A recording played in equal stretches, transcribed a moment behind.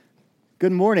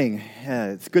Good morning.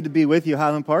 It's good to be with you,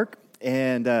 Highland Park,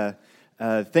 and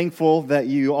thankful that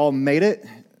you all made it.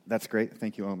 That's great.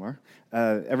 Thank you, Omar.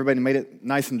 Everybody made it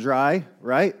nice and dry,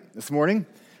 right, this morning?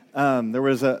 There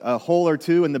was a hole or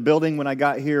two in the building when I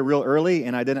got here real early,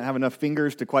 and I didn't have enough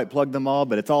fingers to quite plug them all,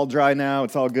 but it's all dry now.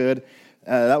 It's all good.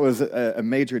 That was a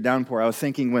major downpour. I was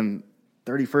thinking when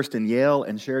 31st and Yale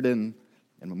and Sheridan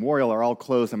and Memorial are all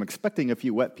closed, I'm expecting a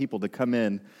few wet people to come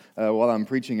in while I'm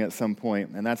preaching at some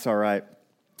point, and that's all right.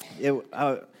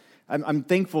 I'm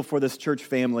thankful for this church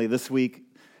family this week.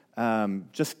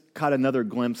 Just caught another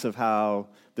glimpse of how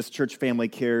this church family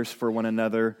cares for one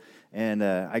another, and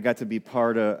I got to be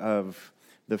part of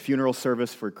the funeral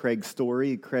service for Craig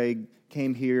Story. Craig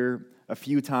came here a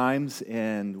few times,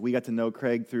 and we got to know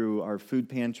Craig through our food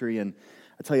pantry, and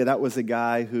I tell you, that was a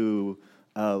guy who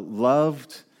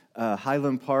loved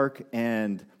Highland Park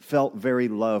and felt very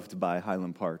loved by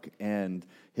Highland Park, and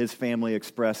his family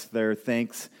expressed their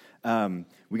thanks.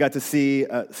 We got to see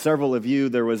several of you.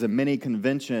 There was a mini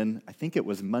convention, I think it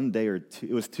was Monday or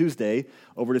it was Tuesday,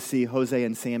 over to see Jose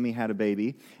and Sammy had a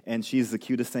baby, and she's the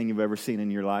cutest thing you've ever seen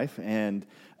in your life, and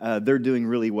they're doing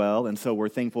really well, and so we're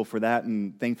thankful for that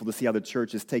and thankful to see how the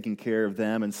church is taking care of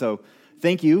them, and so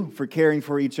thank you for caring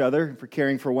for each other, for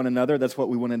caring for one another. That's what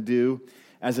we want to do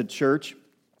as a church.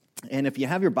 And if you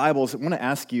have your Bibles, I want to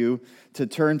ask you to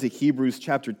turn to Hebrews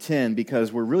chapter 10,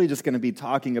 because we're really just going to be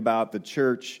talking about the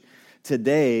church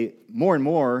today. More and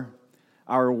more,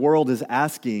 our world is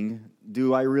asking,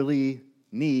 do I really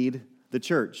need the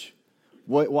church?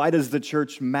 Why does the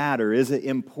church matter? Is it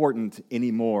important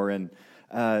anymore? And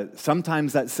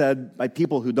sometimes that's said by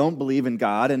people who don't believe in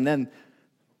God, and then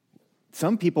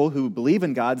some people who believe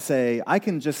in God say, I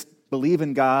can just believe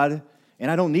in God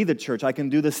and I don't need the church. I can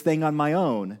do this thing on my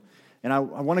own. And I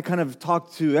want to kind of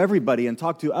talk to everybody and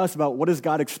talk to us about what does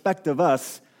God expect of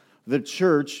us, the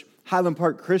church, Highland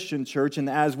Park Christian Church, and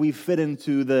as we fit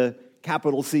into the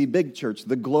capital C big church,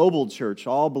 the global church,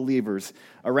 all believers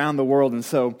around the world. And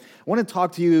so I want to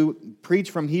talk to you, preach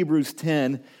from Hebrews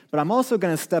 10, but I'm also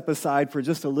going to step aside for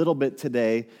just a little bit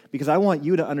today because I want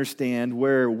you to understand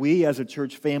where we as a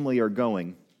church family are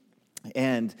going.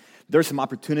 And there's some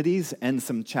opportunities and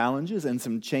some challenges and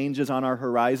some changes on our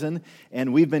horizon,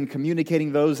 and we've been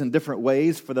communicating those in different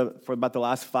ways for about the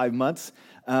last 5 months.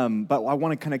 But I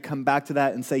want to kind of come back to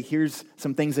that and say, here's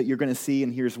some things that you're going to see,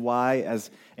 and here's why.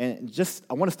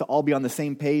 I want us to all be on the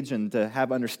same page and to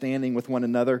have understanding with one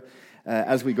another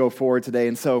as we go forward today.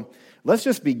 And so let's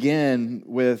just begin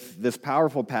with this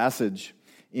powerful passage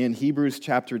in Hebrews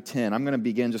chapter 10. I'm going to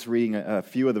begin just reading a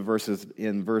few of the verses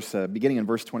beginning in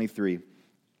verse 23.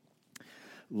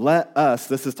 Let us,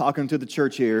 this is talking to the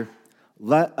church here,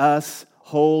 let us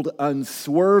hold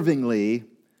unswervingly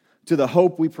to the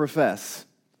hope we profess.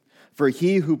 For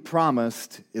he who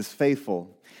promised is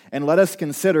faithful. And let us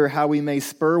consider how we may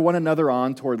spur one another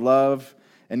on toward love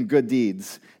and good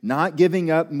deeds, not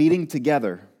giving up meeting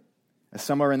together, as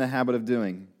some are in the habit of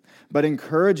doing, but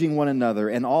encouraging one another,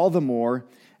 and all the more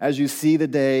as you see the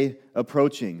day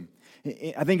approaching.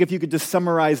 I think if you could just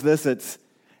summarize this, it's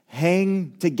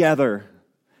hang together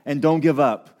and don't give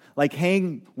up. Like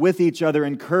hang with each other,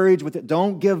 encourage with it.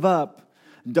 Don't give up.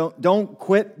 Don't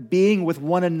quit being with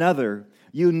one another.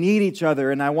 You need each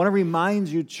other. And I want to remind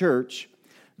you, church,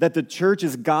 that the church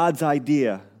is God's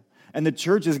idea. And the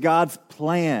church is God's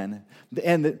plan.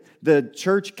 And the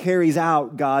church carries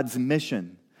out God's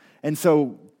mission. And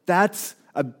so that's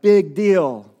a big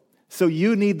deal. So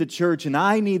you need the church, and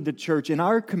I need the church, and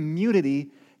our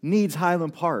community needs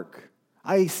Highland Park.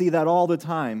 I see that all the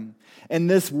time. And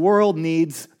this world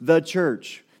needs the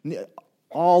church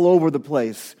all over the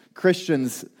place.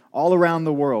 Christians all around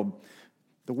the world.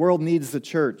 The world needs the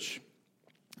church.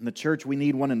 And the church, we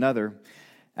need one another.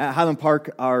 At Highland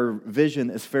Park, our vision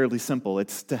is fairly simple.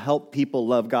 It's to help people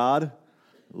love God,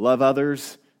 love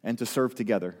others, and to serve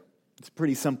together. It's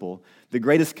pretty simple. The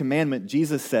greatest commandment,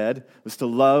 Jesus said, was to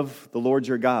love the Lord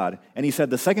your God. And he said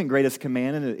the second greatest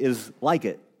commandment is like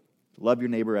it. Love your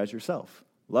neighbor as yourself.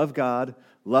 Love God,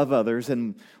 love others,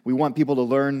 and we want people to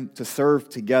learn to serve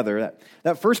together.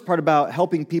 That first part about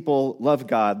helping people love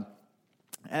God,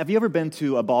 have you ever been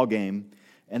to a ball game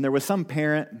and there was some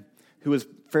parent who was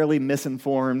fairly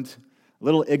misinformed, a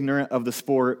little ignorant of the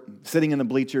sport, sitting in the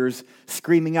bleachers,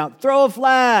 screaming out, throw a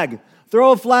flag,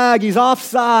 he's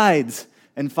offsides.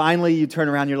 And finally you turn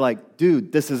around and you're like,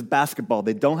 dude, this is basketball.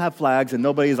 They don't have flags and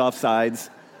nobody's offsides.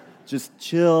 Just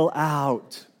chill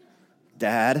out,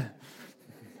 Dad.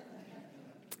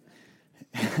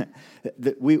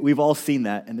 We've all seen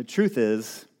that, and the truth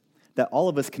is that all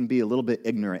of us can be a little bit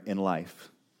ignorant in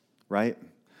life, right?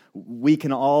 We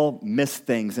can all miss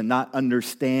things and not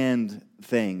understand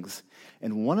things.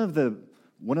 And one of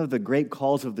the great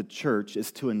calls of the church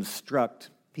is to instruct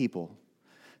people,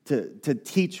 to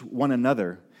teach one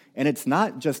another. And it's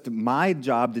not just my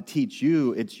job to teach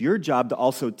you, it's your job to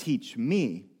also teach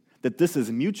me, that this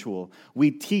is mutual.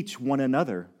 We teach one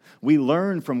another. We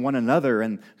learn from one another,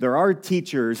 and there are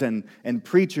teachers and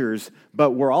preachers,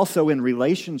 but we're also in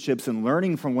relationships and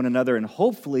learning from one another, and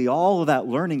hopefully all of that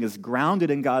learning is grounded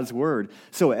in God's Word.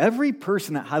 So every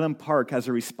person at Highland Park has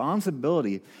a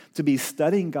responsibility to be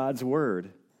studying God's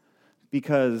Word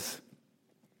because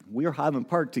we are Highland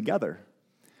Park together.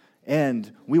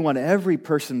 And we want every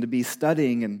person to be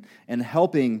studying and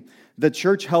helping. The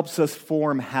church helps us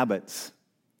form habits.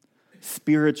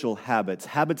 Spiritual habits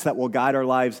that will guide our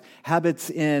lives, habits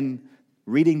in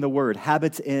reading the Word,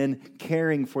 habits in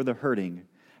caring for the hurting,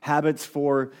 habits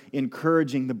for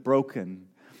encouraging the broken,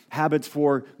 habits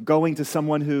for going to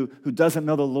someone who doesn't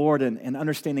know the Lord and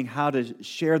understanding how to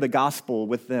share the gospel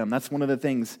with them. That's one of the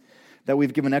things that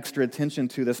we've given extra attention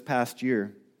to this past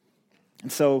year.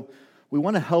 And so we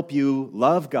want to help you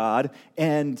love God,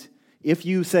 and if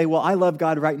you say, well, I love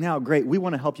God right now, great. We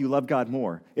want to help you love God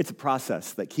more. It's a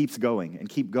process that keeps going,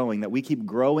 that we keep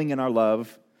growing in our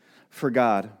love for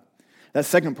God. That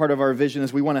second part of our vision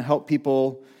is we want to help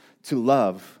people to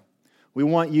love. We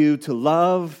want you to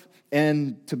love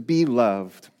and to be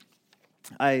loved.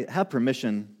 I have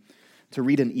permission to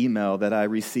read an email that I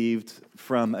received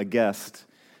from a guest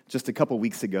just a couple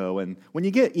weeks ago. And when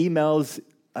you get emails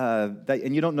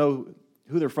and you don't know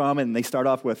who they're from, and they start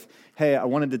off with, hey, I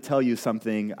wanted to tell you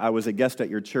something. I was a guest at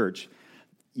your church.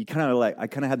 I kind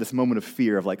of had this moment of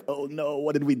fear of like, oh no,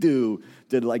 what did we do?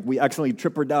 Did we accidentally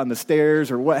trip her down the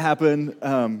stairs, or what happened?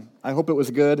 I hope it was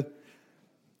good.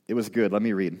 It was good. Let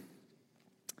me read.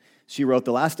 She wrote,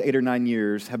 the last 8 or 9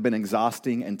 years have been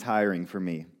exhausting and tiring for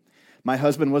me. My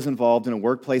husband was involved in a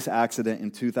workplace accident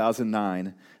in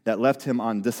 2009 that left him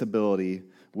on disability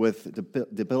with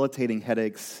debilitating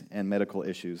headaches and medical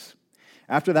issues.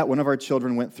 After that, one of our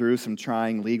children went through some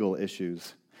trying legal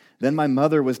issues. Then my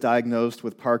mother was diagnosed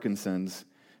with Parkinson's,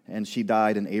 and she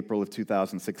died in April of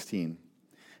 2016.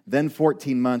 Then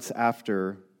 14 months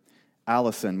after,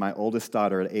 Allison, my oldest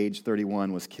daughter at age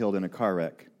 31, was killed in a car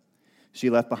wreck. She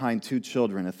left behind 2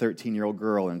 children, a 13-year-old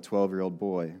girl and a 12-year-old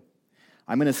boy.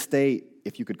 I'm in a state,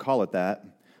 if you could call it that,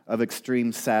 of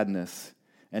extreme sadness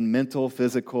and mental,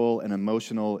 physical, and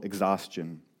emotional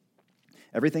exhaustion.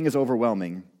 Everything is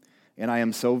overwhelming, and I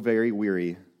am so very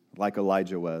weary, like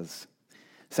Elijah was.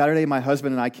 Saturday, my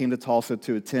husband and I came to Tulsa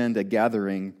to attend a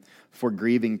gathering for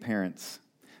grieving parents.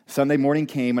 Sunday morning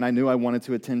came, and I knew I wanted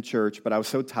to attend church, but I was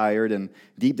so tired, and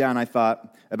deep down I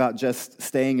thought about just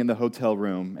staying in the hotel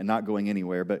room and not going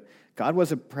anywhere. But God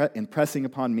was impressing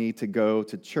upon me to go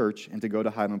to church and to go to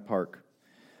Highland Park.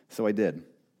 So I did.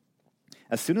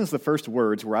 As soon as the first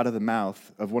words were out of the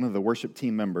mouth of one of the worship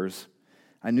team members,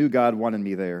 I knew God wanted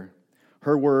me there.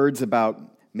 Her words about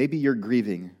maybe you're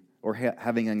grieving or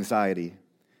having anxiety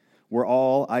were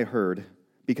all I heard,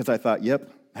 because I thought,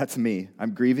 yep, that's me.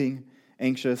 I'm grieving,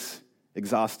 anxious,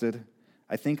 exhausted.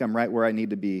 I think I'm right where I need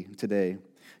to be today.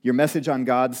 Your message on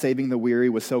God saving the weary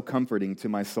was so comforting to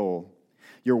my soul.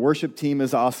 Your worship team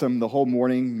is awesome. The whole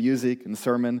morning music and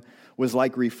sermon was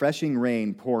like refreshing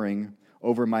rain pouring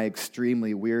over my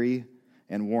extremely weary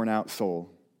and worn out soul.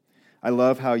 I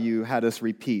love how you had us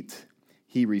repeat,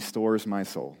 He restores my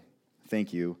soul.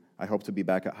 Thank you. I hope to be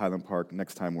back at Highland Park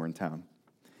next time we're in town.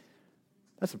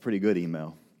 That's a pretty good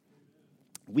email.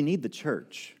 We need the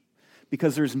church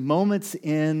because there's moments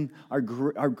in our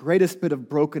greatest bit of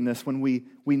brokenness when we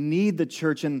need the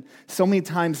church, and so many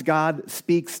times God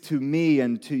speaks to me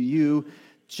and to you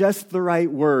just the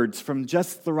right words from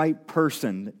just the right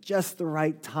person, just the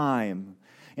right time.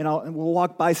 And we'll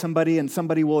walk by somebody and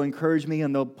somebody will encourage me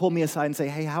and they'll pull me aside and say,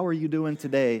 hey, how are you doing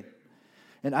today?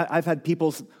 And I've had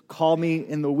people call me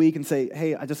in the week and say,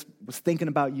 hey, I just was thinking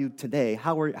about you today.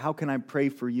 How can I pray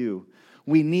for you?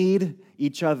 We need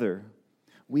each other.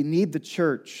 We need the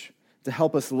church to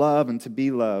help us love and to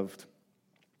be loved.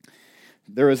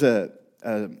 There was a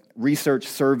research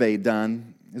survey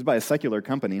done. It was by a secular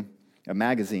company, a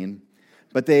magazine,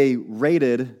 but they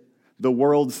rated the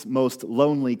world's most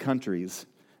lonely countries.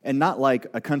 And not like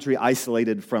a country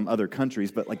isolated from other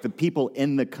countries, but like the people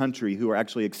in the country who are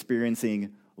actually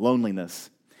experiencing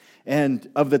loneliness. And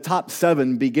of the top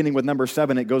 7, beginning with number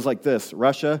 7, it goes like this: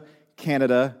 Russia,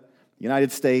 Canada,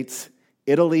 United States,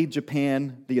 Italy,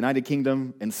 Japan, the United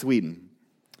Kingdom, and Sweden.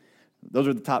 Those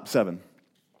are the top 7.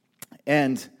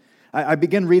 And I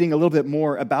began reading a little bit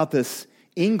more about this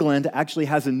England actually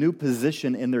has a new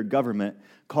position in their government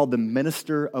called the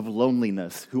Minister of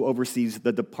Loneliness, who oversees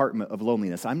the Department of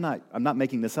Loneliness. I'm not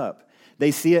making this up.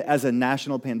 They see it as a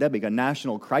national pandemic, a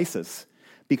national crisis,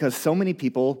 because so many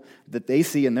people that they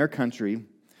see in their country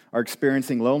are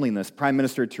experiencing loneliness. Prime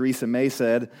Minister Theresa May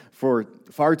said, for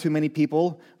far too many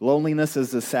people, loneliness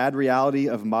is the sad reality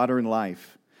of modern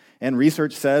life. And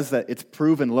research says that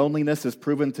loneliness is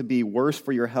proven to be worse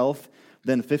for your health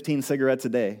than 15 cigarettes a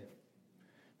day.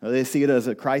 They see it as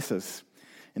a crisis.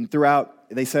 And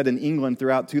they said in England,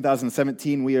 throughout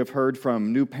 2017, we have heard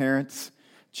from new parents,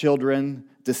 children,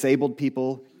 disabled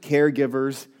people,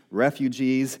 caregivers,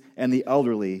 refugees, and the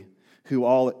elderly who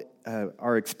all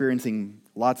are experiencing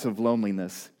lots of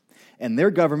loneliness. And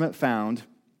their government found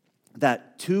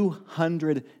that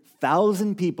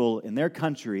 200,000 people in their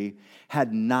country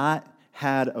had not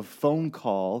had a phone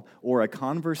call or a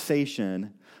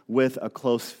conversation with a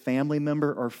close family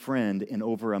member or friend in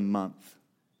over a month.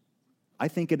 I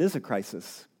think it is a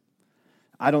crisis.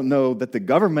 I don't know that the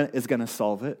government is going to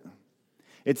solve it.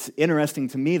 It's interesting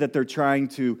to me that they're trying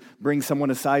to bring someone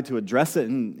aside to address it,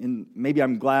 and maybe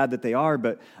I'm glad that they are,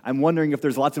 but I'm wondering if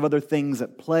there's lots of other things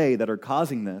at play that are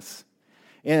causing this.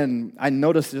 And I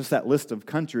noticed just that list of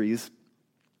countries,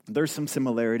 there's some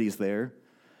similarities there.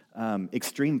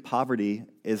 Extreme poverty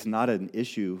is not an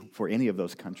issue for any of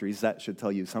those countries. That should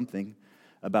tell you something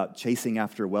about chasing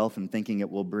after wealth and thinking it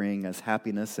will bring us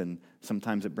happiness, and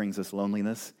sometimes it brings us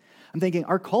loneliness. I'm thinking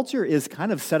our culture is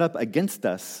kind of set up against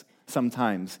us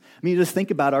sometimes. I mean, just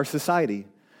think about our society.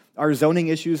 Our zoning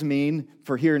issues mean,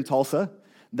 for here in Tulsa,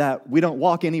 that we don't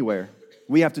walk anywhere.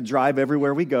 We have to drive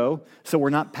everywhere we go, so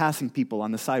we're not passing people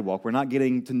on the sidewalk. We're not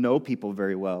getting to know people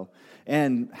very well.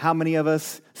 And how many of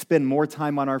us spend more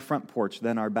time on our front porch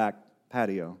than our back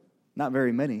patio? Not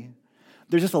very many.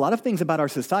 There's just a lot of things about our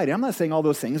society. I'm not saying all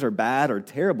those things are bad or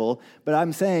terrible, but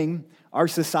I'm saying our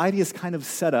society is kind of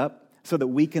set up so that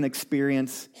we can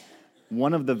experience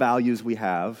one of the values we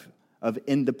have of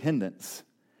independence.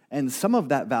 And some of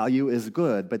that value is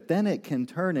good, but then it can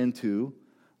turn into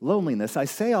loneliness. I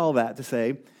say all that to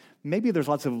say maybe there's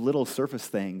lots of little surface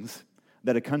things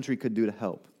that a country could do to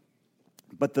help.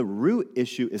 But the root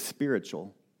issue is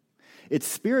spiritual. It's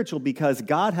spiritual because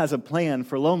God has a plan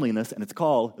for loneliness, and it's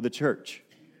called the church.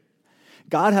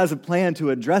 God has a plan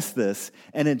to address this,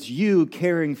 and it's you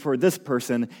caring for this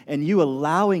person and you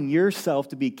allowing yourself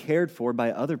to be cared for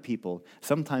by other people.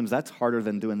 Sometimes that's harder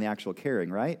than doing the actual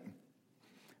caring, right?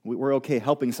 We're okay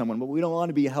helping someone, but we don't want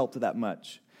to be helped that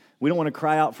much. We don't want to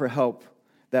cry out for help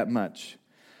that much.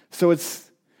 So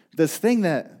it's this thing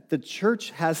that the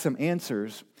church has some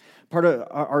answers. Part of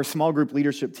our small group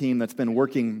leadership team that's been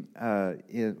working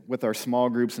with our small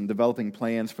groups and developing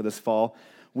plans for this fall,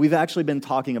 we've actually been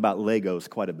talking about Legos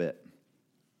quite a bit.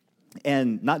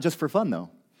 And not just for fun,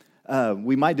 though.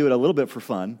 We might do it a little bit for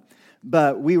fun.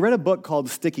 But we read a book called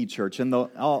Sticky Church, and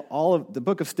all of the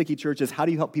book of Sticky Church is how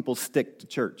do you help people stick to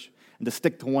church and to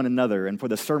stick to one another, and for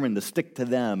the sermon to stick to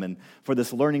them, and for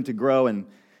this learning to grow. And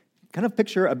kind of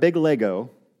picture a big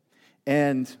Lego,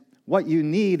 and what you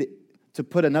need to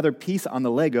put another piece on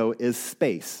the Lego is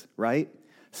space, right?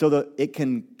 So that it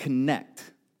can connect.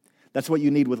 That's what you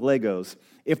need with Legos.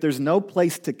 If there's no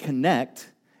place to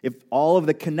connect, if all of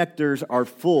the connectors are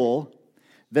full,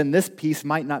 then this piece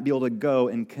might not be able to go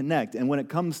and connect. And when it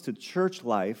comes to church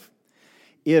life,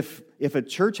 if a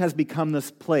church has become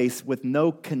this place with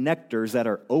no connectors that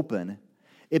are open,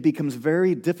 it becomes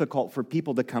very difficult for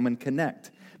people to come and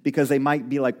connect, because they might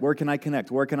be like, where can I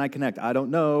connect? Where can I connect? I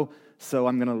don't know, so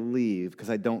I'm going to leave because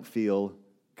I don't feel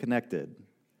connected.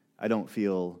 I don't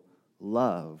feel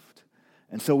loved.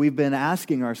 And so we've been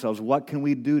asking ourselves, what can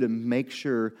we do to make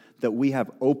sure that we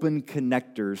have open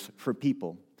connectors for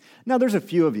people? Now, there's a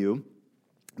few of you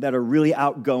that are really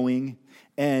outgoing,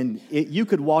 and you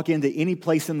could walk into any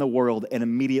place in the world and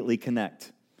immediately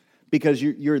connect because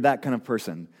you're that kind of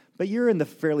person. But you're in the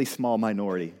fairly small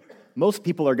minority. Most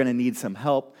people are going to need some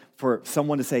help for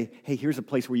someone to say, hey, here's a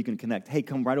place where you can connect. Hey,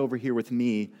 come right over here with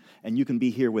me, and you can be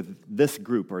here with this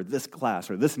group or this class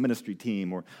or this ministry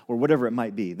team or whatever it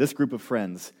might be, this group of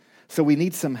friends. So we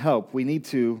need some help. We need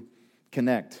to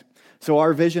connect. So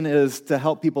our vision is to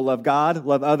help people love God,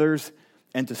 love others,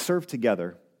 and to serve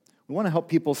together. We want to help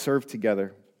people serve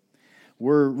together.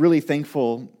 We're really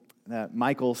thankful that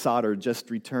Michael Sauter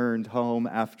just returned home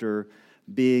after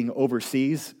being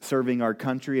overseas, serving our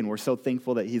country, and we're so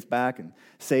thankful that he's back and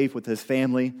safe with his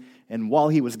family. And while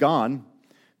he was gone,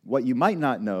 what you might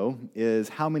not know is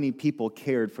how many people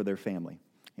cared for their family.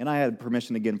 And I had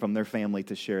permission again from their family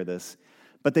to share this,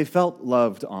 but they felt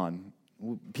loved on.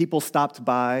 People stopped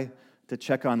by to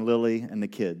check on Lily and the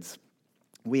kids.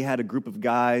 we had a group of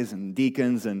guys and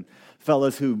deacons and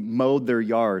fellas who mowed their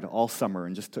yard all summer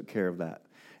and just took care of that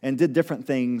and did different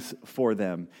things for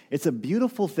them. It's a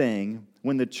beautiful thing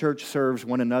when the church serves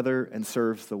one another and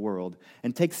serves the world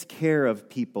and takes care of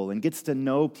people and gets to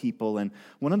know people. And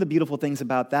one of the beautiful things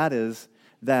about that is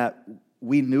that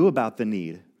we knew about the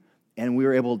need and we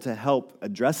were able to help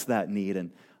address that need.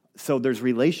 And so there's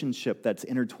relationship that's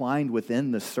intertwined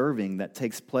within the serving that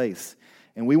takes place.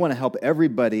 And we want to help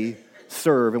everybody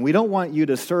serve. And we don't want you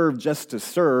to serve just to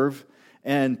serve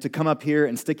and to come up here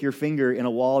and stick your finger in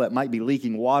a wall that might be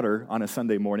leaking water on a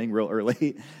Sunday morning real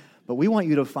early. But we want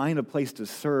you to find a place to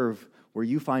serve where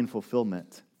you find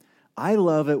fulfillment. I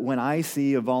love it when I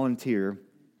see a volunteer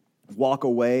walk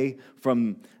away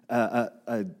from a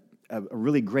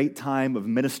really great time of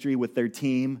ministry with their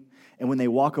team, and when they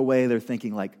walk away, they're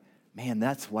thinking like, man,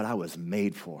 that's what I was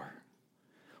made for,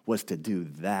 was to do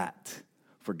that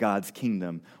for God's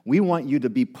kingdom. We want you to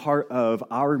be part of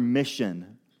our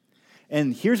mission.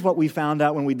 And here's what we found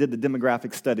out when we did the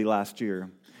demographic study last year.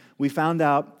 We found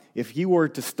out if you were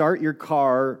to start your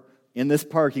car in this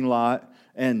parking lot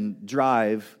and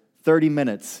drive 30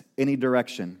 minutes any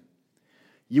direction,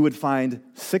 you would find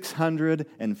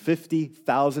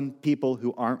 650,000 people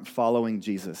who aren't following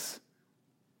Jesus.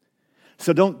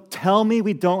 So don't tell me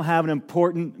we don't have an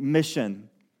important mission.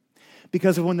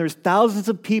 Because when there's thousands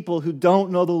of people who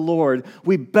don't know the Lord,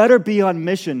 we better be on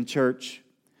mission, church.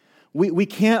 We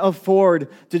can't afford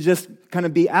to just kind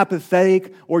of be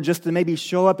apathetic or just to maybe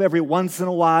show up every once in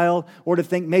a while or to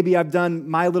think maybe I've done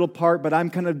my little part, but I'm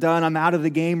kind of done. I'm out of the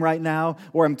game right now,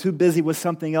 or I'm too busy with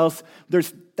something else.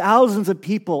 There's thousands of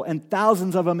people and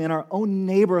thousands of them in our own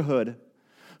neighborhood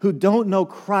who don't know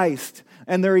Christ,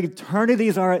 and their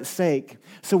eternities are at stake.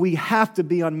 So we have to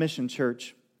be on mission,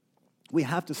 church. We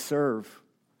have to serve.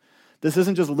 This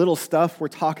isn't just little stuff we're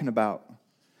talking about.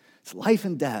 It's life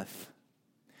and death.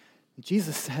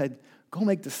 Jesus said, go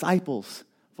make disciples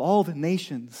of all the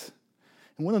nations.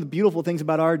 And one of the beautiful things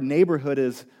about our neighborhood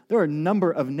is there are a number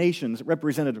of nations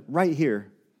represented right here.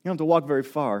 You don't have to walk very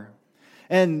far.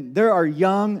 And there are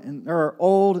young, and there are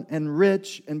old, and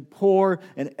rich, and poor,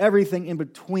 and everything in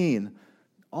between,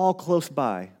 all close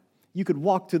by. You could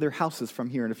walk to their houses from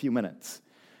here in a few minutes.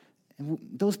 And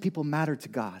those people matter to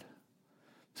God.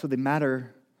 So they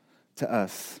matter to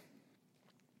us.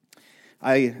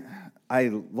 I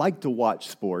like to watch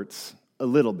sports a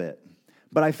little bit,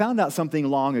 but I found out something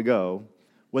long ago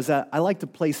was that I like to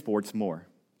play sports more.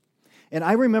 And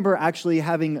I remember actually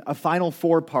having a Final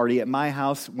Four party at my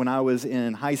house when I was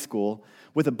in high school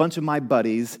with a bunch of my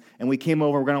buddies, and we came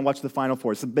over, we're going to watch the Final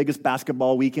Four. It's the biggest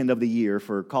basketball weekend of the year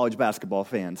for college basketball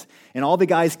fans. And all the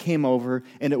guys came over,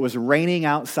 and it was raining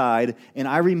outside, and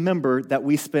I remember that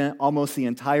we spent almost the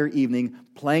entire evening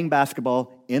playing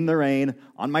basketball in the rain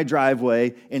on my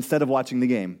driveway instead of watching the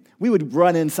game. We would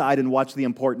run inside and watch the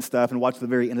important stuff and watch the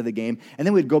very end of the game, and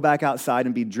then we'd go back outside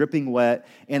and be dripping wet.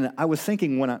 And I was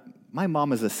thinking my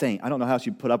mom is a saint. I don't know how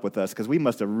she'd put up with us because we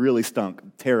must have really stunk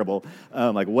terrible,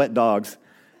 like wet dogs.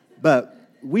 But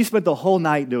we spent the whole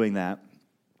night doing that.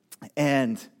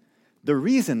 And the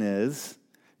reason is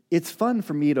it's fun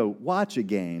for me to watch a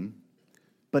game,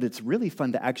 but it's really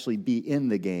fun to actually be in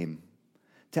the game,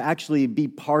 to actually be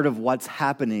part of what's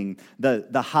happening,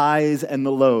 the highs and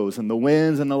the lows and the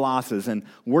wins and the losses and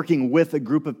working with a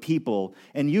group of people.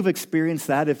 And you've experienced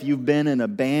that if you've been in a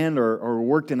band or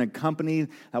worked in a company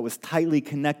that was tightly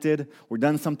connected or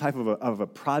done some type of a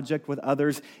project with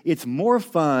others. It's more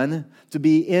fun to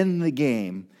be in the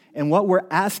game. And what we're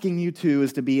asking you to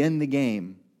is to be in the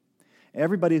game.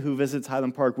 Everybody who visits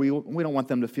Highland Park, we don't want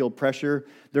them to feel pressure.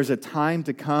 There's a time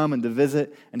to come and to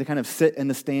visit and to kind of sit in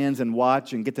the stands and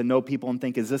watch and get to know people and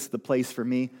think, is this the place for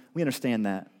me? We understand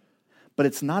that. But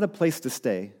it's not a place to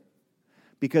stay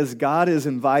because God is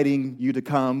inviting you to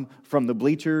come from the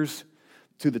bleachers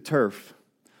to the turf,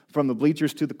 from the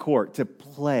bleachers to the court, to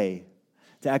play,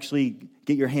 to actually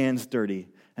get your hands dirty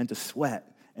and to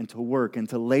sweat and to work and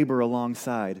to labor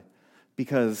alongside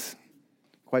because,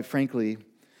 quite frankly,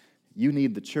 you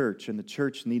need the church, and the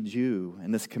church needs you,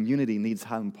 and this community needs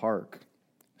Highland Park.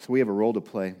 So we have a role to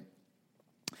play.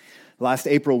 Last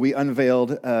April, we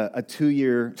unveiled a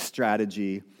 2-year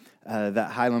strategy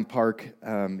that Highland Park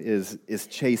is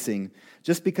chasing,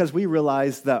 just because we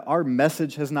realized that our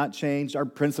message has not changed, our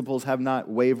principles have not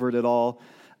wavered at all,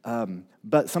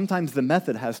 but sometimes the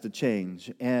method has to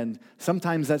change, and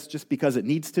sometimes that's just because it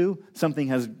needs to. Something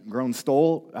has grown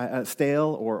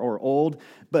stale or old,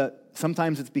 but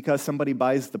sometimes it's because somebody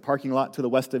buys the parking lot to the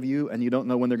west of you, and you don't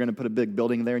know when they're going to put a big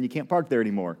building there, and you can't park there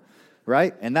anymore,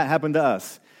 right? And that happened to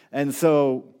us. And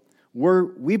so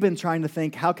we've been trying to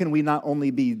think, how can we not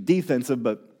only be defensive,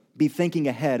 but be thinking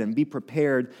ahead and be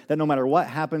prepared that no matter what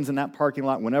happens in that parking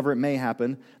lot, whenever it may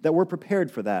happen, that we're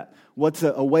prepared for that. What's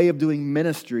a way of doing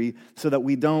ministry so that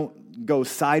we don't go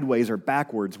sideways or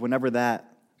backwards whenever that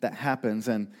happens.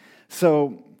 And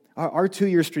so our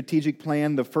 2-year strategic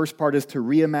plan, the first part is to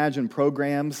reimagine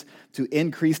programs to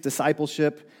increase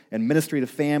discipleship and ministry to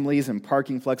families and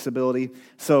parking flexibility.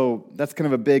 So that's kind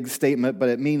of a big statement, but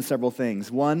it means several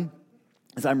things. One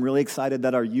is I'm really excited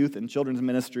that our youth and children's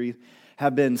ministry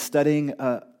have been studying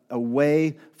a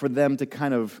way for them to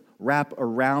kind of wrap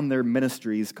around their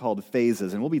ministries called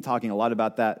phases. And we'll be talking a lot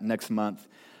about that next month.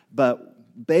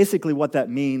 But basically what that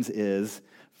means is,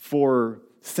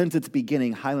 since its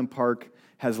beginning, Highland Park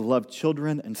has loved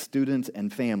children and students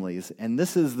and families. And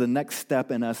this is the next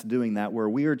step in us doing that, where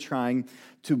we are trying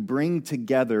to bring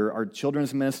together our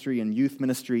children's ministry and youth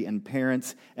ministry and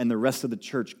parents and the rest of the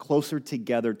church closer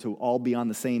together to all be on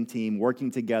the same team,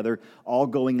 working together, all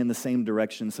going in the same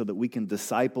direction so that we can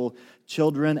disciple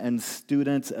children and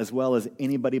students as well as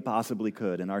anybody possibly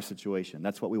could in our situation.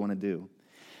 That's what we want to do.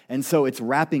 And so it's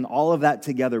wrapping all of that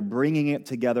together, bringing it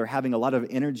together, having a lot of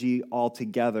energy all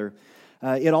together.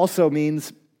 It also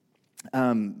means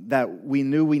that we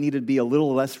knew we needed to be a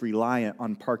little less reliant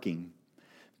on parking,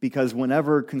 because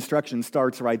whenever construction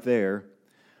starts right there,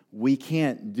 we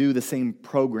can't do the same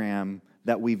program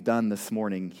that we've done this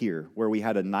morning here, where we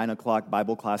had a 9 o'clock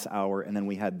Bible class hour and then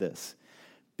we had this,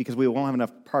 because we won't have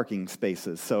enough parking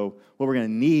spaces. So what we're going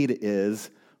to need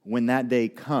is, when that day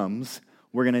comes,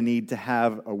 we're going to need to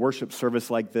have a worship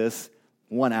service like this,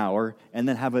 1 hour, and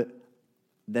then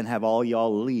have all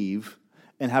y'all leave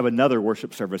and have another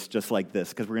worship service just like this,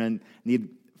 because we're going to need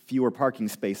fewer parking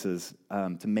spaces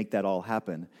to make that all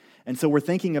happen. And so we're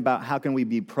thinking about how can we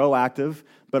be proactive,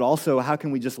 but also how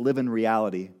can we just live in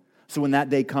reality. So when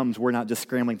that day comes, we're not just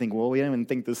scrambling, thinking, well, we didn't even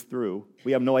think this through.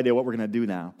 We have no idea what we're going to do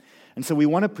now. And so we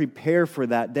want to prepare for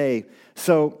that day.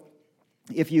 So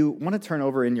if you want to turn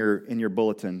over in your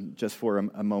bulletin just for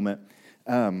a moment,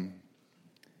 I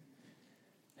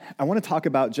want to talk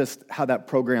about just how that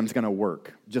program's going to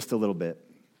work just a little bit,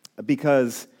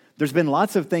 because there's been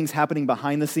lots of things happening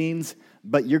behind the scenes,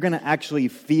 but you're going to actually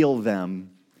feel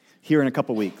them here in a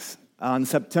couple weeks. On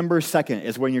September 2nd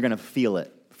is when you're going to feel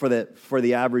it for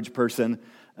the average person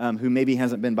who maybe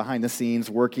hasn't been behind the scenes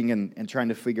working and trying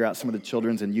to figure out some of the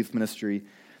children's and youth ministry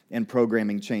and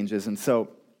programming changes. And so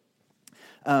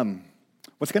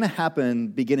what's going to happen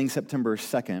beginning September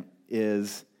 2nd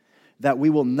is that we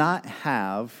will not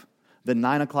have the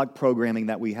 9 o'clock programming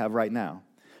that we have right now.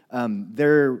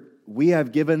 We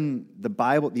have given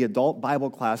the adult Bible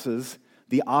classes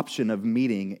the option of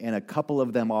meeting, and a couple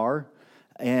of them are,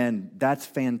 and that's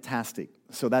fantastic.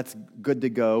 So that's good to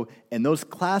go, and those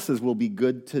classes will be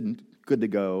good to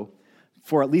go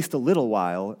for at least a little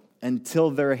while until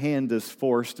their hand is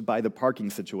forced by the parking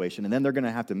situation, and then they're going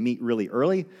to have to meet really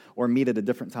early or meet at a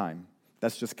different time.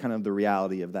 That's just kind of the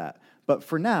reality of that. But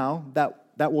for now,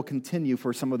 that will continue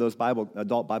for some of those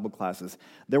adult Bible classes.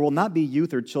 There will not be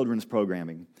youth or children's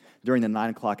programming during the 9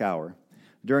 o'clock hour.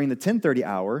 During the 10:30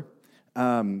 hour,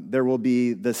 there will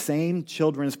be the same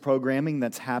children's programming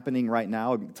that's happening right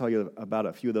now. I'll tell you about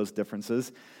a few of those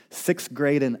differences. 6th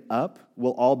grade and up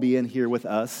will all be in here with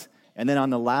us. And then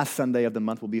on the last Sunday of the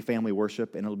month will be family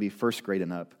worship, and it'll be 1st grade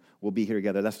and up. We'll be here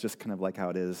together. That's just kind of like how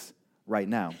it is right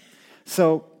now.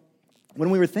 So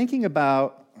when we were thinking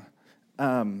about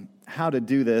how to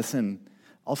do this, and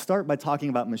I'll start by talking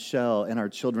about Michelle and our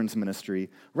children's ministry.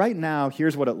 Right now,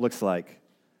 here's what it looks like.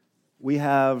 We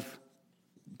have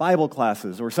Bible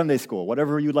classes or Sunday school,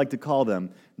 whatever you'd like to call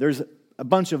them. There's a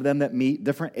bunch of them that meet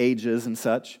different ages and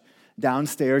such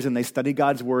downstairs, and they study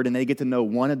God's Word, and they get to know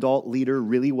one adult leader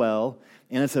really well,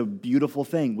 and it's a beautiful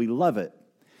thing. We love it.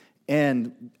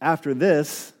 And after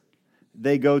this,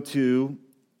 they go to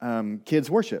kids'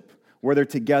 worship, where they're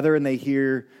together and they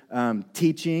hear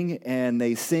teaching, and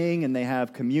they sing, and they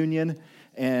have communion,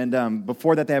 and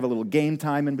before that, they have a little game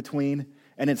time in between,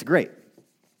 and it's great.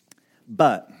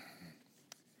 But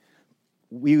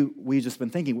we've just been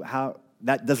thinking how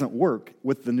that doesn't work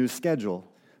with the new schedule.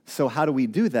 So how do we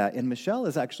do that? And Michelle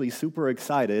is actually super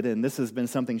excited, and this has been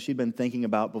something she'd been thinking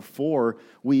about before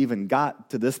we even got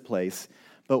to this place.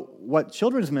 But what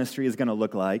children's ministry is going to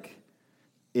look like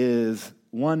is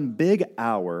one big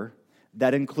hour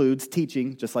that includes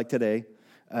teaching, just like today.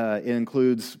 It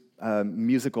includes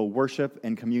musical worship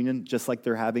and communion, just like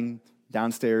they're having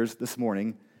downstairs this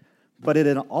morning. But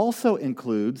it also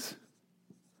includes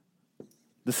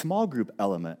the small group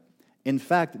element. In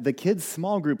fact, the kids'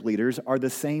 small group leaders are the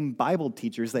same Bible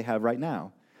teachers they have right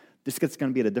now. This gets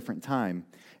going to be at a different time.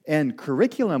 And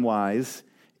curriculum-wise,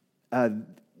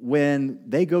 when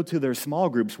they go to their small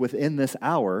groups within this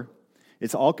hour,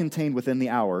 it's all contained within the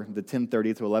hour, the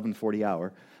 10:30 to 11:40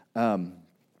 hour.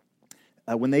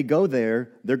 When they go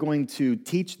there, they're going to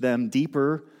teach them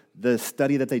deeper the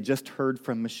study that they just heard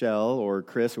from Michelle or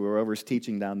Chris or whoever's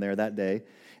teaching down there that day.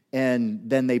 And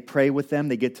then they pray with them,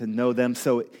 they get to know them.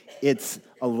 So it's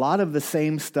a lot of the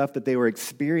same stuff that they were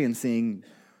experiencing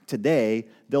today,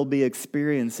 they'll be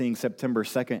experiencing September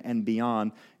 2nd and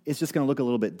beyond. It's just going to look a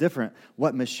little bit different.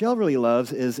 What Michelle really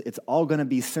loves is it's all going to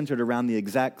be centered around the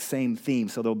exact same theme.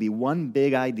 So there'll be one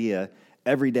big idea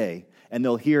every day, and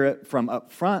they'll hear it from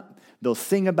up front, they'll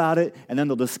sing about it, and then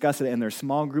they'll discuss it in their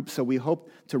small group. So we hope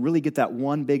to really get that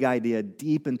one big idea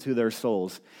deep into their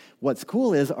souls. What's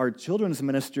cool is our children's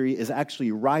ministry is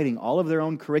actually writing all of their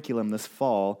own curriculum this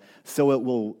fall, so it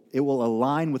will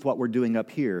align with what we're doing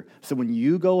up here. So when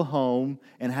you go home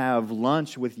and have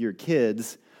lunch with your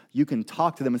kids, you can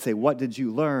talk to them and say, what did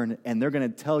you learn? And they're going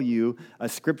to tell you a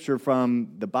scripture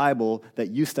from the Bible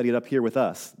that you studied up here with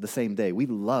us the same day. We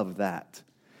love that.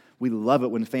 We love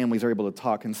it when families are able to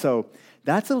talk. And so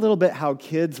that's a little bit how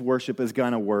kids' worship is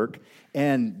going to work.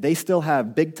 And they still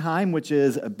have Big Time, which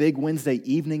is a big Wednesday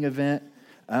evening event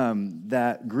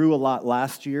that grew a lot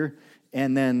last year,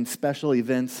 and then special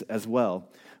events as well.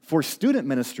 For student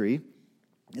ministry,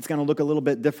 it's going to look a little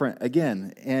bit different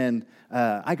again. And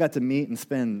I got to meet and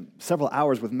spend several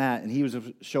hours with Matt, and he was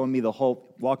showing me the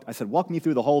whole walk. I said, walk me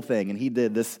through the whole thing, and he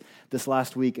did this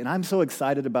last week. And I'm so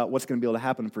excited about what's going to be able to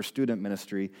happen for student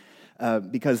ministry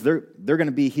because they're going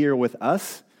to be here with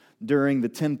us during the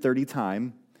 10:30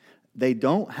 time. They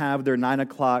don't have their 9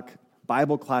 o'clock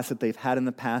Bible class that they've had in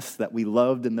the past that we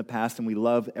loved in the past, and we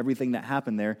love everything that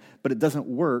happened there, but it doesn't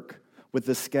work with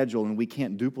this schedule, and we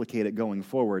can't duplicate it going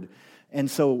forward. And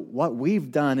so what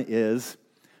we've done is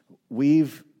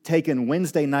we've taken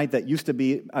Wednesday night that used to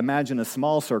be, imagine a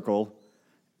small circle,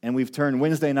 and we've turned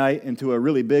Wednesday night into a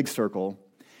really big circle.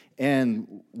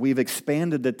 And we've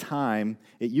expanded the time.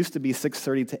 It used to be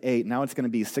 6:30 to 8. Now it's going to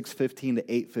be 6:15 to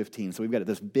 8:15. So we've got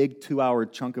this big 2-hour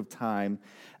chunk of time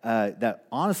that,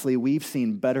 honestly, we've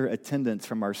seen better attendance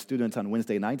from our students on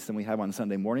Wednesday nights than we have on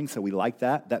Sunday mornings. So we like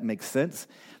that. That makes sense.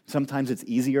 Sometimes it's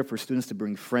easier for students to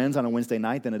bring friends on a Wednesday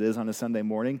night than it is on a Sunday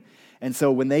morning. And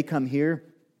so when they come here,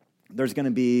 there's going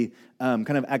to be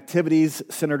kind of activities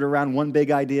centered around one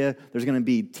big idea. There's going to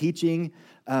be teaching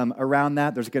around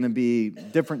that. There's going to be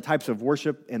different types of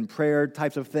worship and prayer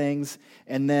types of things.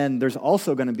 And then there's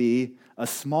also going to be a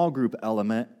small group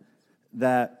element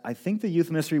that I think the youth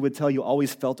ministry would tell you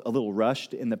always felt a little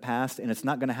rushed in the past, and it's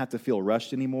not going to have to feel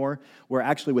rushed anymore, where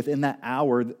actually within that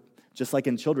hour, just like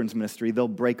in children's ministry, they'll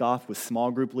break off with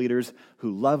small group leaders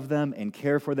who love them and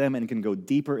care for them and can go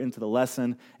deeper into the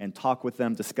lesson and talk with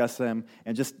them, discuss them,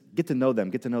 and just get to know them,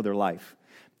 get to know their life.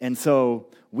 And so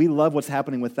we love what's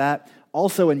happening with that.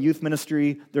 Also in youth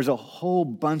ministry, there's a whole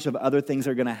bunch of other things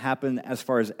that are going to happen as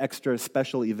far as extra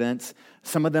special events.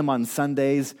 Some of them on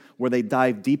Sundays where they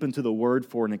dive deep into the Word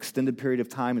for an extended period of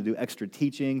time and do extra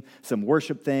teaching, some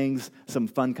worship things, some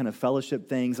fun kind of fellowship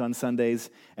things on Sundays.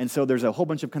 And so there's a whole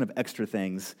bunch of kind of extra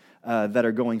things that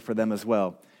are going for them as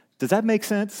well. Does that make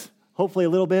sense? Hopefully a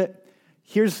little bit.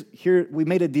 Here we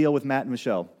made a deal with Matt and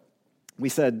Michelle. We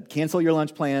said, cancel your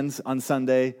lunch plans on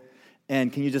Sunday,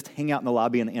 and can you just hang out in the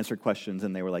lobby and answer questions?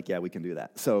 And they were like, yeah, we can do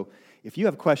that. So if you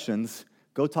have questions,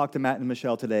 go talk to Matt and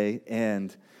Michelle today,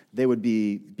 and they would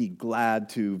be glad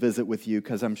to visit with you,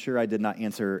 because I'm sure I did not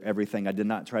answer everything. I did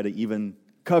not try to even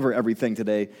cover everything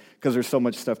today, because there's so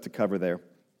much stuff to cover there.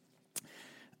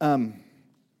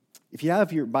 If you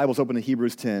have your Bibles open to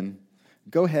Hebrews 10,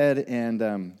 go ahead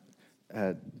and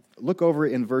look over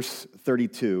in verse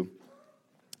 32.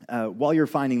 While you're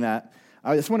finding that,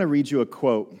 I just want to read you a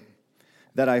quote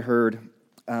that I heard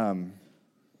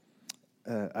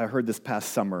this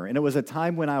past summer. And it was a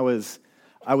time when I was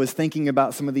thinking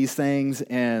about some of these things,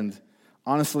 and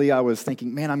honestly, I was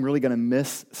thinking, man, I'm really going to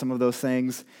miss some of those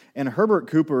things. And Herbert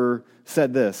Cooper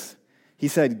said this. He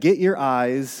said, get your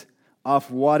eyes off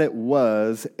what it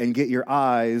was and get your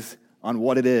eyes on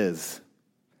what it is,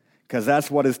 because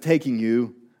that's what is taking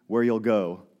you where you'll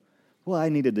go. Well, I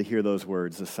needed to hear those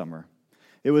words this summer.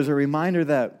 It was a reminder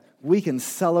that we can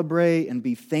celebrate and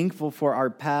be thankful for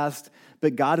our past,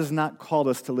 but God has not called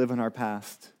us to live in our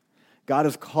past. God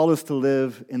has called us to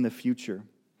live in the future.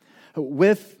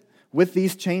 With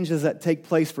these changes that take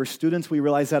place for students, we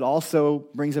realize that also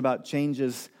brings about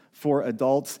changes for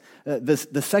adults.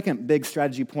 The second big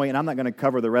strategy point, and I'm not going to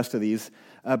cover the rest of these,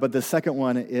 but the second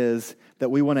one is that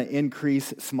we want to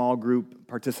increase small group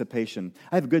participation.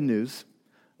 I have good news.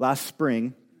 Last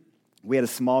spring, We had a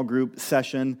small group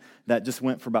session that just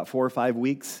went for about 4 or 5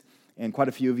 weeks, and quite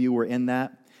a few of you were in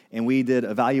that. And we did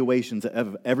evaluations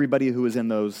of everybody who was in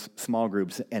those small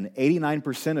groups, and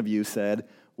 89% of you said,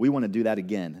 we want to do that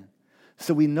again.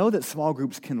 So we know that small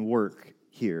groups can work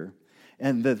here.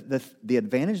 And the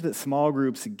advantage that small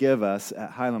groups give us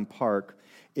at Highland Park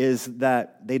is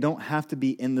that they don't have to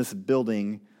be in this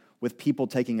building with people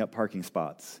taking up parking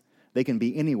spots. They can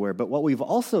be anywhere. But what we've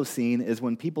also seen is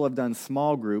when people have done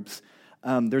small groups,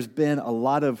 there's been a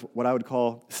lot of what I would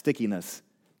call stickiness.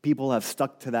 People have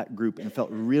stuck to that group and felt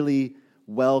really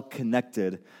well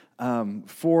connected.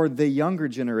 For the younger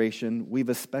generation, we've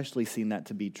especially seen that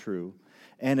to be true.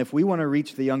 And if we want to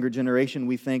reach the younger generation,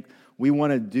 we think we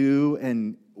want to do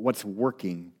and what's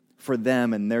working for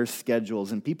them and their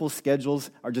schedules. And people's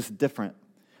schedules are just different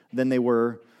than they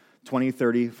were 20,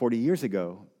 30, 40 years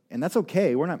ago. And that's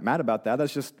okay. We're not mad about that.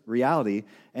 That's just reality.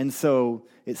 And so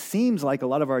it seems like a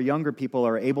lot of our younger people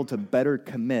are able to better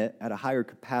commit at a higher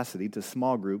capacity to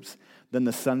small groups than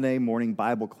the Sunday morning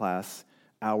Bible class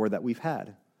hour that we've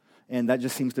had. And that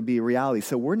just seems to be a reality.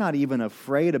 So we're not even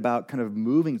afraid about kind of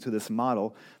moving to this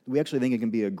model. We actually think it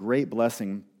can be a great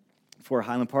blessing for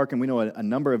Highland Park. And we know a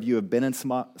number of you have been in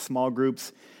small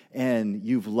groups, and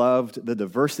you've loved the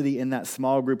diversity in that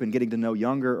small group and getting to know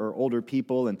younger or older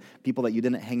people and people that you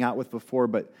didn't hang out with before,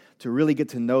 but to really get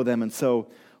to know them. And so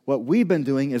what we've been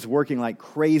doing is working like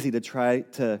crazy to try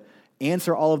to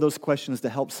answer all of those questions to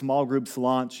help small groups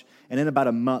launch. And in about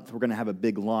a month, we're going to have a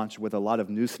big launch with a lot of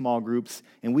new small groups.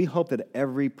 And we hope that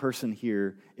every person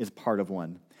here is part of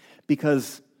one.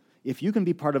 Because if you can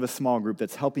be part of a small group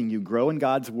that's helping you grow in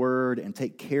God's word and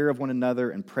take care of one another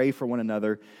and pray for one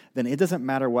another, then it doesn't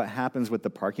matter what happens with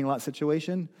the parking lot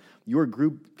situation. Your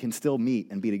group can still meet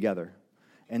and be together.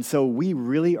 And so we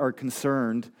really are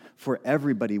concerned for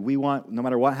everybody. We want, no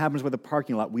matter what happens with the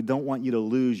parking lot, we don't want you to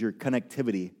lose your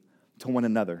connectivity to one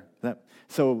another.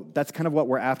 So that's kind of what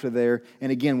we're after there.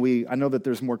 And again, I know that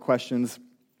there's more questions,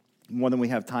 more than we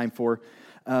have time for.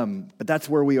 But that's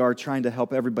where we are trying to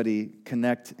help everybody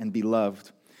connect and be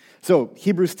loved. So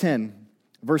Hebrews 10,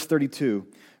 verse 32.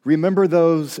 Remember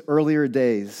those earlier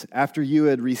days after you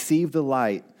had received the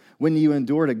light, when you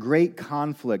endured a great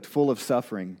conflict full of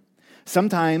suffering.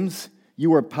 Sometimes you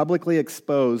were publicly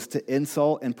exposed to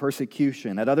insult and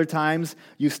persecution. At other times,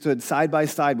 you stood side by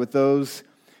side with those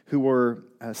who were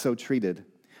so treated.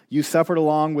 You suffered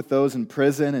along with those in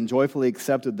prison and joyfully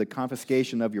accepted the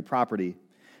confiscation of your property,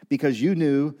 because you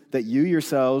knew that you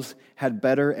yourselves had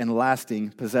better and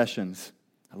lasting possessions.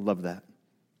 I love that.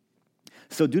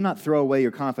 So do not throw away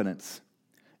your confidence.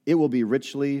 It will be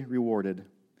richly rewarded.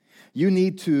 You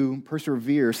need to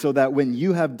persevere so that when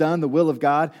you have done the will of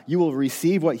God, you will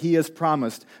receive what He has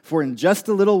promised. For in just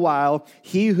a little while,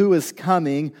 He who is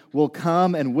coming will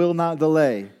come and will not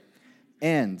delay.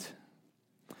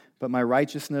 But my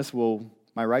righteous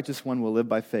one will live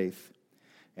by faith.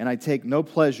 And I take no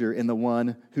pleasure in the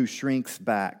one who shrinks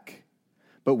back.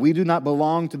 But we do not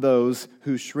belong to those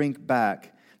who shrink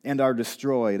back and are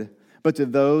destroyed, but to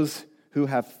those who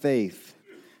have faith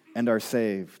and are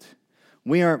saved.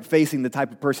 We aren't facing the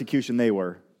type of persecution they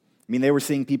were. I mean, they were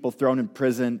seeing people thrown in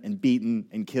prison and beaten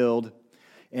and killed.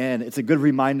 And it's a good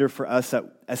reminder for us that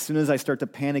as soon as I start to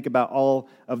panic about all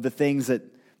of the things that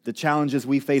the challenges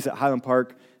we face at Highland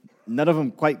Park, none of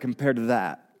them quite compare to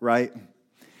that, right?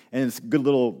 And it's a good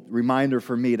little reminder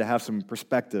for me to have some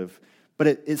perspective. But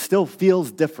it still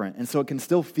feels different, and so it can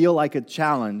still feel like a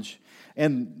challenge.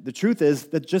 And the truth is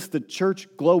that just the church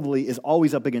globally is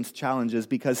always up against challenges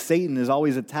because Satan is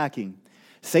always attacking.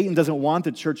 Satan doesn't want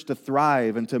the church to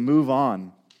thrive and to move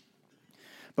on.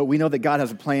 But we know that God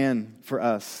has a plan for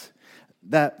us.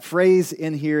 That phrase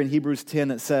in here in Hebrews 10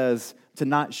 that says to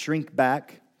not shrink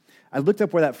back, I looked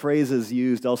up where that phrase is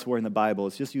used elsewhere in the Bible.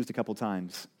 It's just used a couple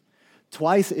times.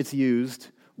 Twice it's used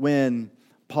when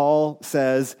Paul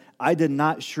says, I did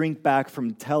not shrink back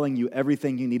from telling you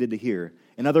everything you needed to hear.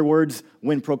 In other words,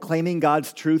 when proclaiming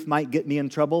God's truth might get me in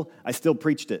trouble, I still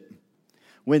preached it.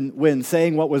 When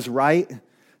saying what was right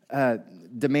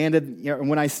demanded,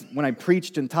 when I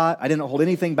preached and taught, I didn't hold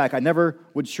anything back. I never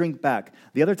would shrink back.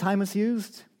 The other time it's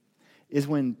used is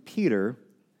when Peter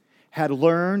had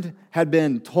learned, had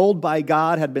been told by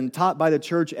God, had been taught by the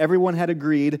church, everyone had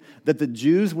agreed that the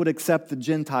Jews would accept the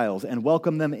Gentiles and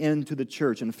welcome them into the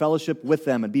church and fellowship with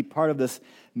them and be part of this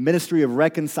ministry of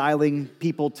reconciling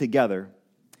people together.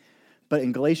 But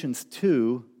in Galatians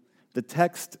 2, the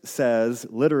text says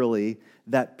literally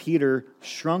that Peter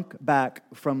shrunk back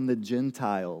from the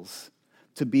Gentiles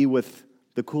to be with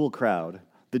the cool crowd,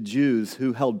 the Jews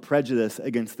who held prejudice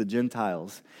against the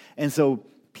Gentiles. And so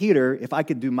Peter, if I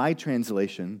could do my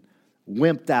translation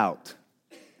wimped out.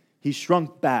 He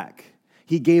shrunk back.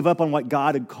 He gave up on what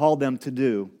God had called them to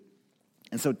do.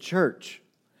 And so, church,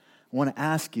 I want to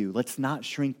ask you, let's not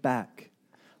shrink back.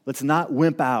 Let's not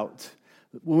wimp out.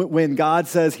 When God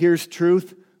says, here's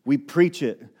truth, we preach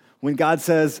it. When God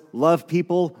says, love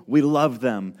people, we love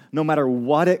them. No matter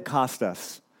what it costs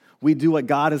us, we do what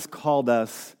God has called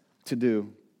us to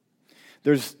do.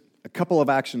 There's a couple of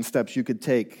action steps you could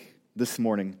take this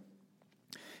morning.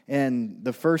 And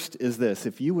the first is this: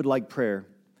 if you would like prayer,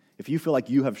 if you feel like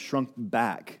you have shrunk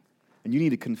back and you need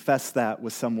to confess that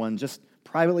with someone, just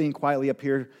privately and quietly up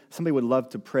here, somebody would love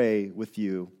to pray with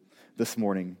you this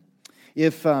morning.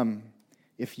 If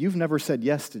you've never said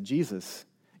yes to Jesus,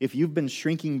 if you've been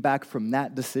shrinking back from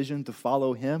that decision to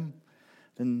follow him,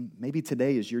 then maybe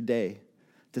today is your day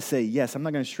to say, yes, I'm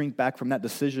not going to shrink back from that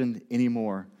decision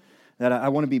anymore. That I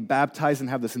want to be baptized and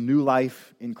have this new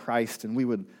life in Christ, and we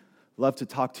would love to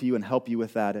talk to you and help you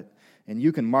with that. And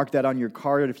you can mark that on your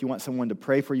card if you want someone to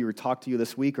pray for you or talk to you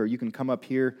this week, or you can come up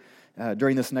here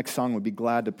during this next song. We'd be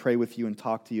glad to pray with you and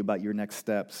talk to you about your next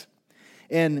steps.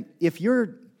 And if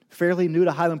you're fairly new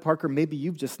to Highland Park, or maybe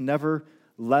you've just never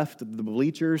left the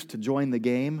bleachers to join the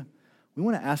game, we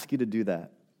want to ask you to do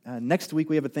that. Next week,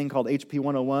 we have a thing called HP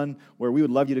 101, where we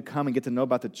would love you to come and get to know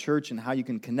about the church and how you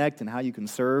can connect and how you can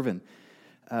serve. And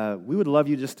we would love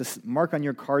you just to mark on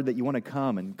your card that you want to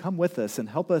come and come with us and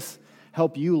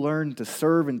help you learn to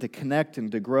serve and to connect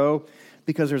and to grow,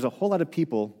 because there's a whole lot of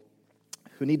people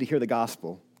who need to hear the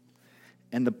gospel.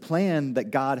 And the plan that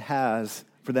God has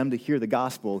for them to hear the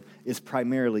gospel is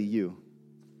primarily you.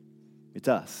 It's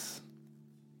us.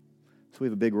 So we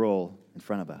have a big role in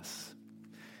front of us.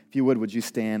 If you would you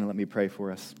stand and let me pray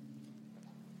for us?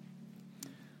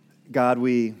 God,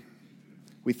 we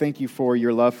thank you for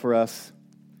your love for us.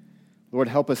 Lord,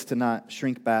 help us to not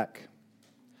shrink back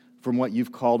from what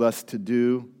you've called us to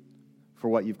do, for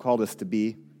what you've called us to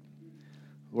be.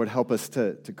 Lord, help us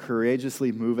to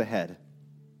courageously move ahead.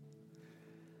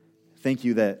 Thank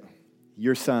you that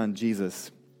your son,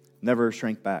 Jesus, never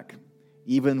shrank back,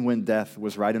 even when death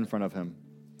was right in front of him.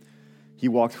 He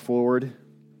walked forward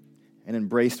and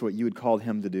embraced what you had called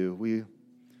him to do.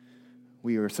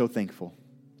 We are so thankful.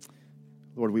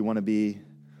 Lord, we want to be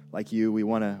like you. We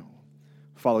want to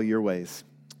follow your ways.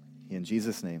 In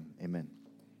Jesus' name, amen.